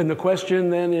everything. And the question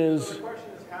then is? So the question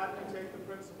is, how do you take the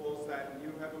principles that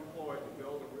you have employed to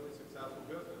build a really successful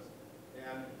business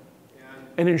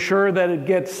and ensure that it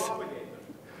gets. Propagate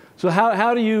them? So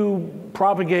how do you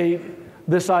propagate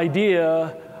this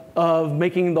idea of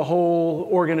making the whole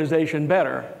organization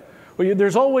better? Well,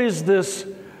 there's always this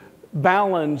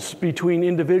balance between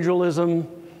individualism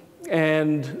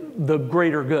and the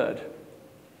greater good.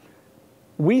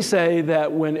 We say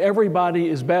that when everybody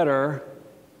is better,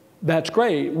 that's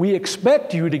great. We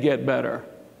expect you to get better.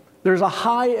 There's a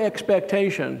high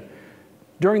expectation.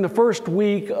 During the first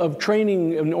week of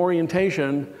training and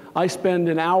orientation, I spend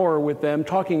an hour with them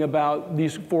talking about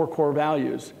these 4 core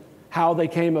values, how they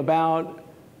came about,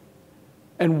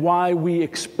 and why we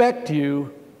expect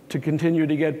you to continue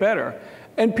to get better.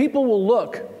 And people will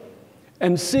look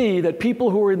and see that people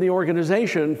who are in the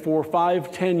organization for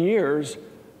 5, 10 years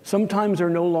sometimes are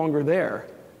no longer there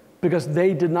because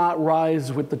they did not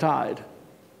rise with the tide.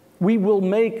 We will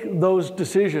make those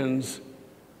decisions,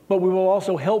 but we will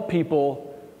also help people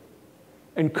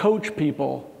and coach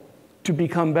people to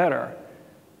become better.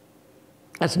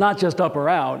 It's not just up or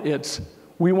out. It's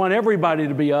we want everybody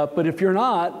to be up, but if you're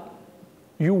not,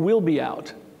 you will be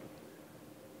out.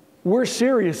 We're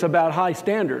serious about high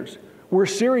standards. We're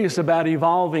serious about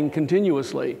evolving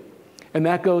continuously, and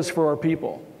that goes for our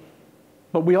people.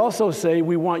 But we also say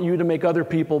we want you to make other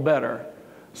people better.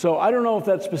 So I don't know if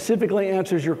that specifically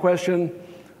answers your question,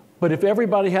 but if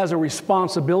everybody has a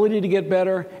responsibility to get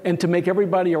better and to make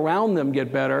everybody around them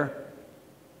get better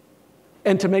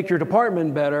and to make your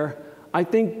department better, I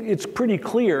think it's pretty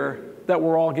clear that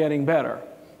we're all getting better.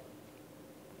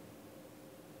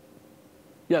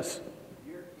 Yes?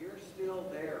 You're still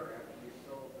there after you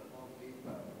sold the Home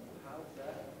Depot. How's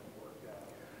that worked out?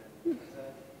 And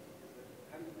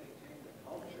how do you maintain the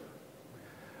culture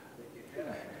that you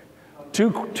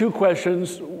have? Two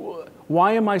questions.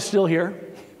 Why am I still here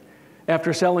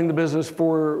after selling the business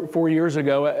 4 years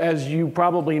ago? As you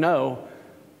probably know,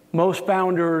 most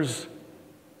founders,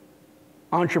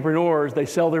 entrepreneurs, they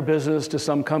sell their business to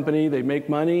some company, they make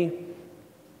money,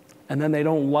 and then they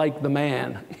don't like the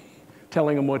man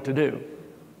telling them what to do.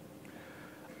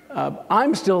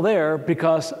 I'm still there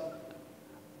because,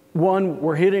 one,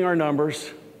 we're hitting our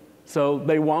numbers, so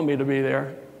they want me to be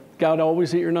there. Got to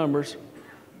always hit your numbers.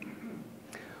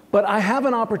 But I have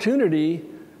an opportunity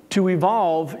to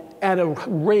evolve at a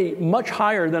rate much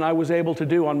higher than I was able to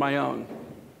do on my own.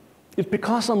 It's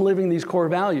because I'm living these core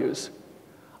values.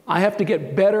 I have to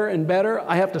get better and better.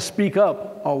 I have to speak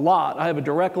up a lot. I have a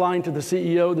direct line to the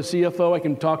CEO, the CFO. I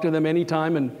can talk to them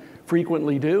anytime and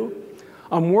frequently do.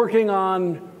 I'm working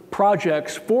on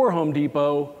projects for Home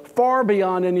Depot far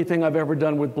beyond anything I've ever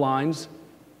done with blinds.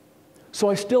 So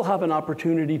I still have an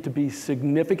opportunity to be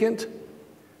significant,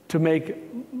 to make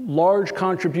large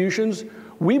contributions.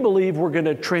 We believe we're going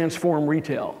to transform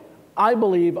retail. I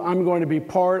believe I'm going to be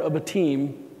part of a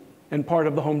team and part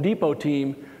of the Home Depot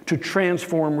team to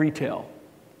transform retail.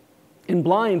 In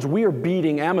blinds, we are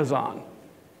beating Amazon.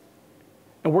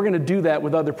 And we're going to do that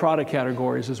with other product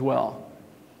categories as well.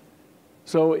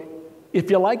 So if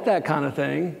you like that kind of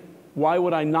thing, why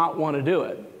would I not want to do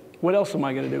it? What else am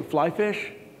I going to do? Fly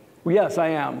fish? Well, yes, I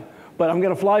am. but I'm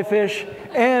going to fly fish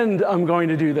and I'm going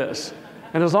to do this.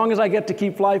 And as long as I get to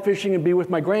keep fly fishing and be with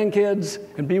my grandkids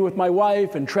and be with my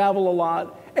wife and travel a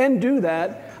lot and do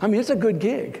that, I mean, it's a good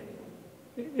gig.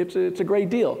 It's a great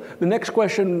deal. The next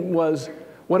question was,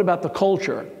 what about the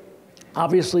culture?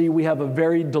 Obviously, we have a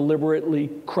very deliberately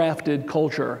crafted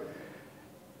culture,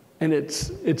 and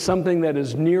it's something that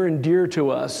is near and dear to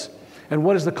us. And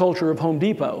what is the culture of Home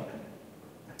Depot?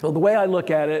 Well, the way I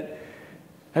look at it,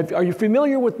 are you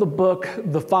familiar with the book,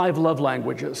 The 5 Love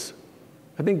Languages?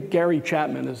 I think Gary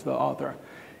Chapman is the author.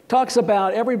 Talks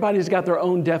about everybody's got their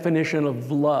own definition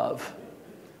of love.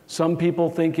 Some people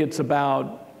think it's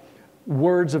about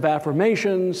words of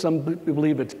affirmation. Some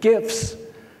believe it's gifts.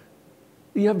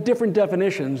 You have different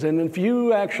definitions. And if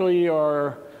you actually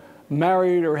are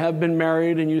married or have been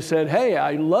married and you said, hey,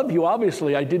 I love you,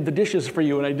 obviously, I did the dishes for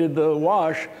you and I did the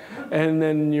wash, and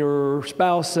then your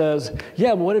spouse says, yeah,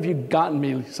 but what have you gotten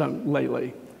me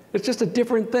lately? It's just a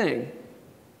different thing.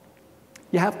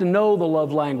 You have to know the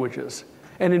love languages.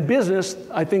 And in business,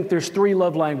 I think there's 3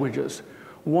 love languages.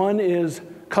 One is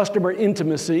customer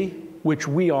intimacy, which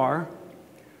we are.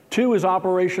 2 is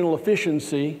operational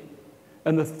efficiency.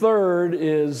 And the 3rd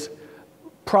is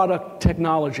product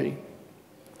technology.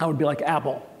 That would be like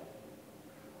Apple.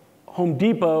 Home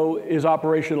Depot is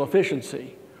operational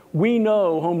efficiency. We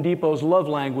know Home Depot's love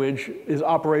language is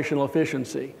operational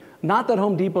efficiency. Not that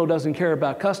Home Depot doesn't care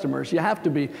about customers. You have to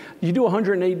be. You do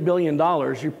 $108 billion,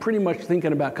 you're pretty much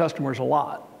thinking about customers a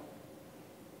lot.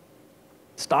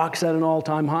 Stock's at an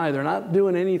all-time high. They're not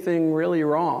doing anything really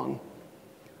wrong.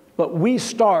 But we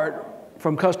start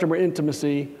from customer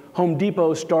intimacy. Home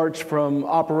Depot starts from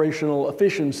operational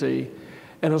efficiency.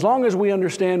 And as long as we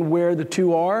understand where the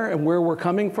 2 are and where we're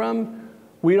coming from,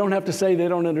 we don't have to say they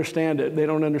don't understand it, they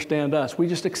don't understand us. We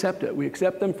just accept it. We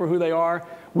accept them for who they are.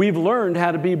 We've learned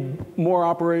how to be more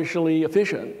operationally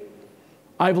efficient.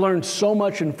 I've learned so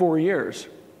much in 4 years.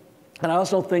 And I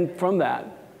also think from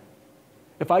that,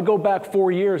 if I go back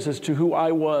 4 years as to who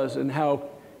I was and how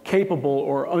capable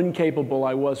or incapable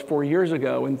I was 4 years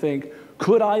ago and think,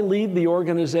 could I lead the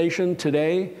organization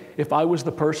today if I was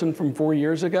the person from 4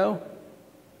 years ago?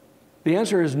 The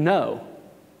answer is no.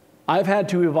 I've had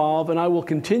to evolve, and I will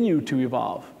continue to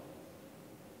evolve.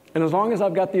 And as long as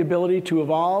I've got the ability to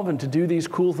evolve and to do these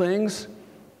cool things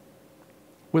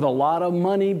with a lot of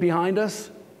money behind us,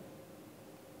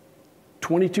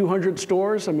 2,200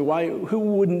 stores, I mean, who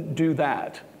wouldn't do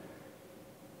that?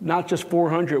 Not just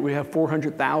 400, we have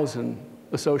 400,000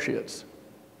 associates.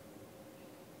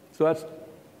 So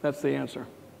that's the answer.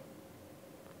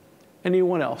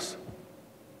 Anyone else?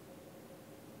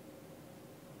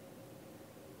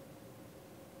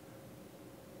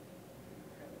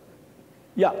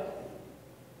 Yeah.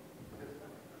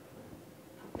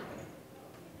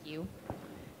 You.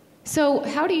 So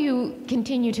how do you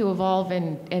continue to evolve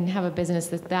and have a business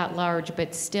that's that large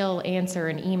but still answer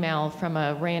an email from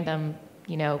a random,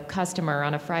 customer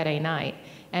on a Friday night?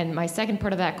 And my second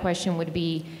part of that question would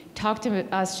be, talk to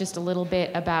us just a little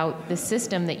bit about the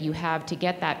system that you have to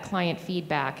get that client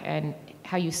feedback and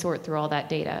how you sort through all that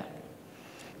data.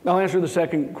 I'll answer the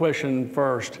second question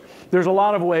first. There's a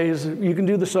lot of ways. You can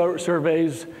do the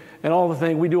surveys and all the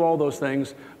things. We do all those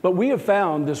things. But we have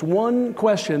found this one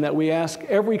question that we ask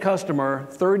every customer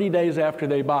 30 days after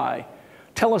they buy.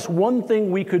 Tell us one thing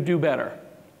we could do better.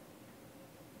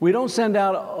 We don't send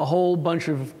out a whole bunch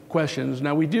of questions.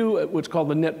 Now, we do what's called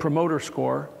the Net Promoter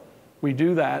Score. We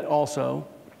do that also.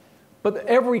 But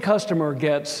every customer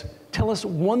gets, tell us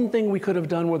one thing we could have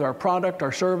done with our product,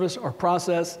 our service, our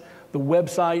process, the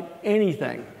website,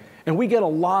 anything. And we get a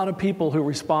lot of people who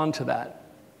respond to that.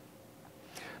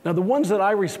 Now, the ones that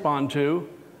I respond to,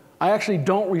 I actually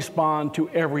don't respond to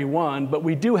everyone, but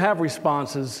we do have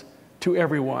responses to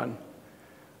everyone.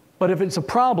 But if it's a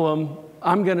problem,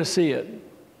 I'm going to see it.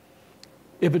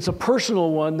 If it's a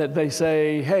personal one that they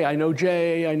say, hey, I know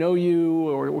Jay, I know you,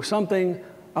 or something,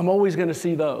 I'm always going to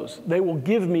see those. They will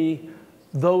give me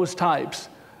those types.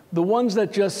 The ones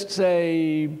that just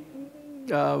say,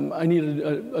 I need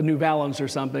a New Balance or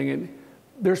something, and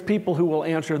there's people who will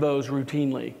answer those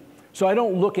routinely. So I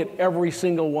don't look at every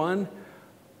single one,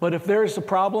 but if there's a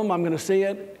problem, I'm going to see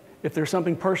it. If there's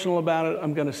something personal about it,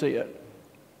 I'm going to see it.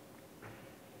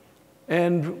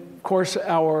 And of course,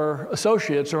 our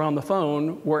associates are on the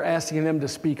phone. We're asking them to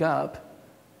speak up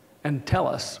and tell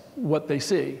us what they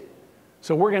see.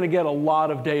 So we're going to get a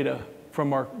lot of data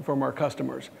from our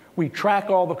customers. We track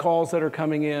all the calls that are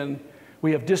coming in.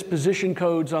 We have disposition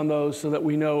codes on those so that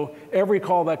we know every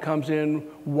call that comes in,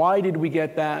 why did we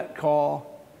get that call?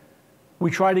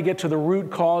 We try to get to the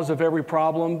root cause of every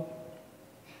problem,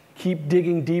 keep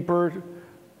digging deeper.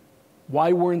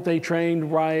 Why weren't they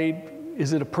trained right?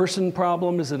 Is it a person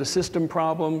problem? Is it a system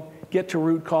problem? Get to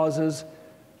root causes.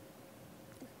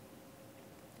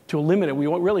 To eliminate, we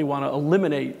really want to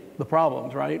eliminate the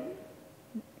problems, right?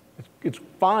 It's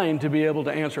fine to be able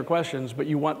to answer questions, but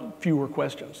you want fewer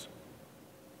questions.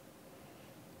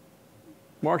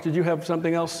 Mark, did you have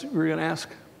something else you were going to ask?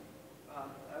 I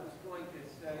was going to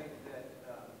say that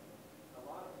a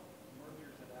lot of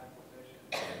mergers and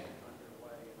acquisitions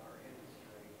underway in our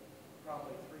industry.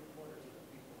 Probably 3/4 of the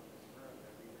people in this room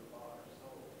have either bought or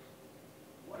sold.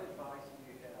 What advice do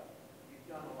you have? You've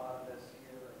done a lot of this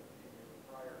here in your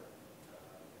prior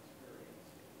experience.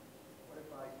 What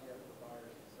advice do you have for buyers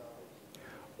and sellers?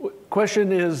 Question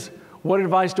is, what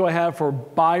advice do I have for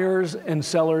buyers and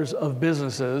sellers of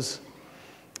businesses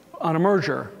on a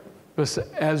merger? Because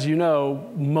as you know,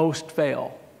 most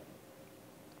fail.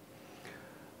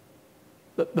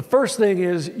 The first thing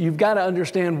is you've got to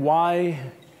understand why,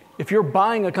 if you're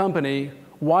buying a company,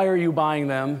 why are you buying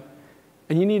them?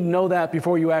 And you need to know that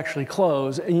before you actually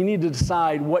close, and you need to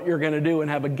decide what you're going to do and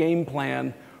have a game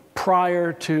plan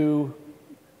prior to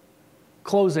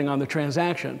closing on the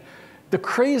transaction. The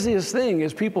craziest thing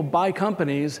is people buy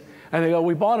companies and they go,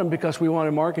 we bought them because we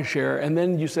wanted market share, and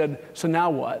then you said, so now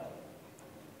what?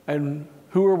 And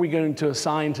who are we going to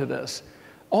assign to this?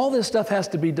 All this stuff has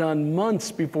to be done months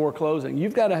before closing.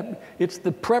 You've got to, it's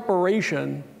the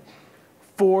preparation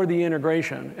for the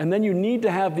integration. And then you need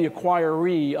to have the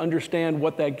acquiree understand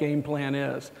what that game plan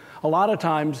is. A lot of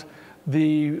times,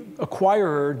 the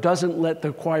acquirer doesn't let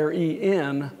the acquiree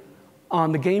in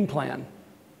on the game plan.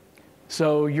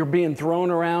 So you're being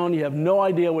thrown around, you have no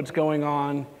idea what's going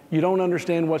on, you don't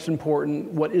understand what's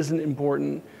important, what isn't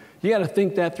important. You got to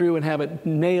think that through and have it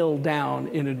nailed down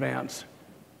in advance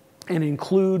and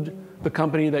include the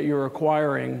company that you're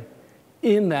acquiring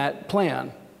in that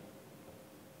plan.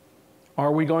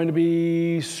 Are we going to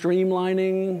be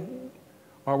streamlining?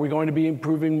 Are we going to be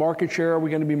improving market share? Are we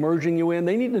going to be merging you in?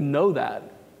 They need to know that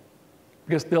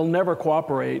because they'll never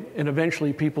cooperate, and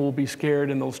eventually people will be scared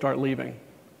and they'll start leaving.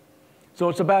 So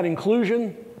it's about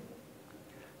inclusion,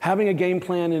 having a game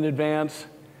plan in advance,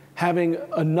 having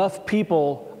enough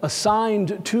people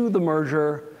assigned to the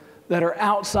merger that are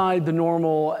outside the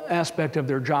normal aspect of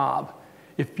their job.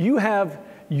 If you have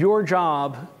your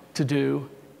job to do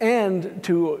and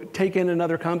to take in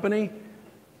another company,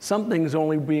 something's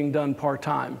only being done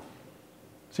part-time.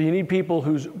 So you need people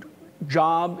whose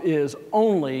job is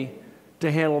only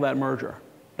to handle that merger.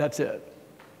 That's it.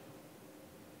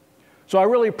 So I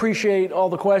really appreciate all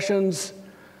the questions.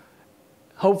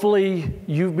 Hopefully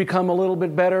you've become a little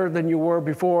bit better than you were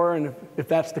before, and if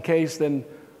that's the case, then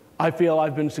I feel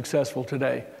I've been successful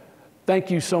today.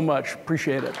 Thank you so much.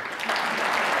 Appreciate it.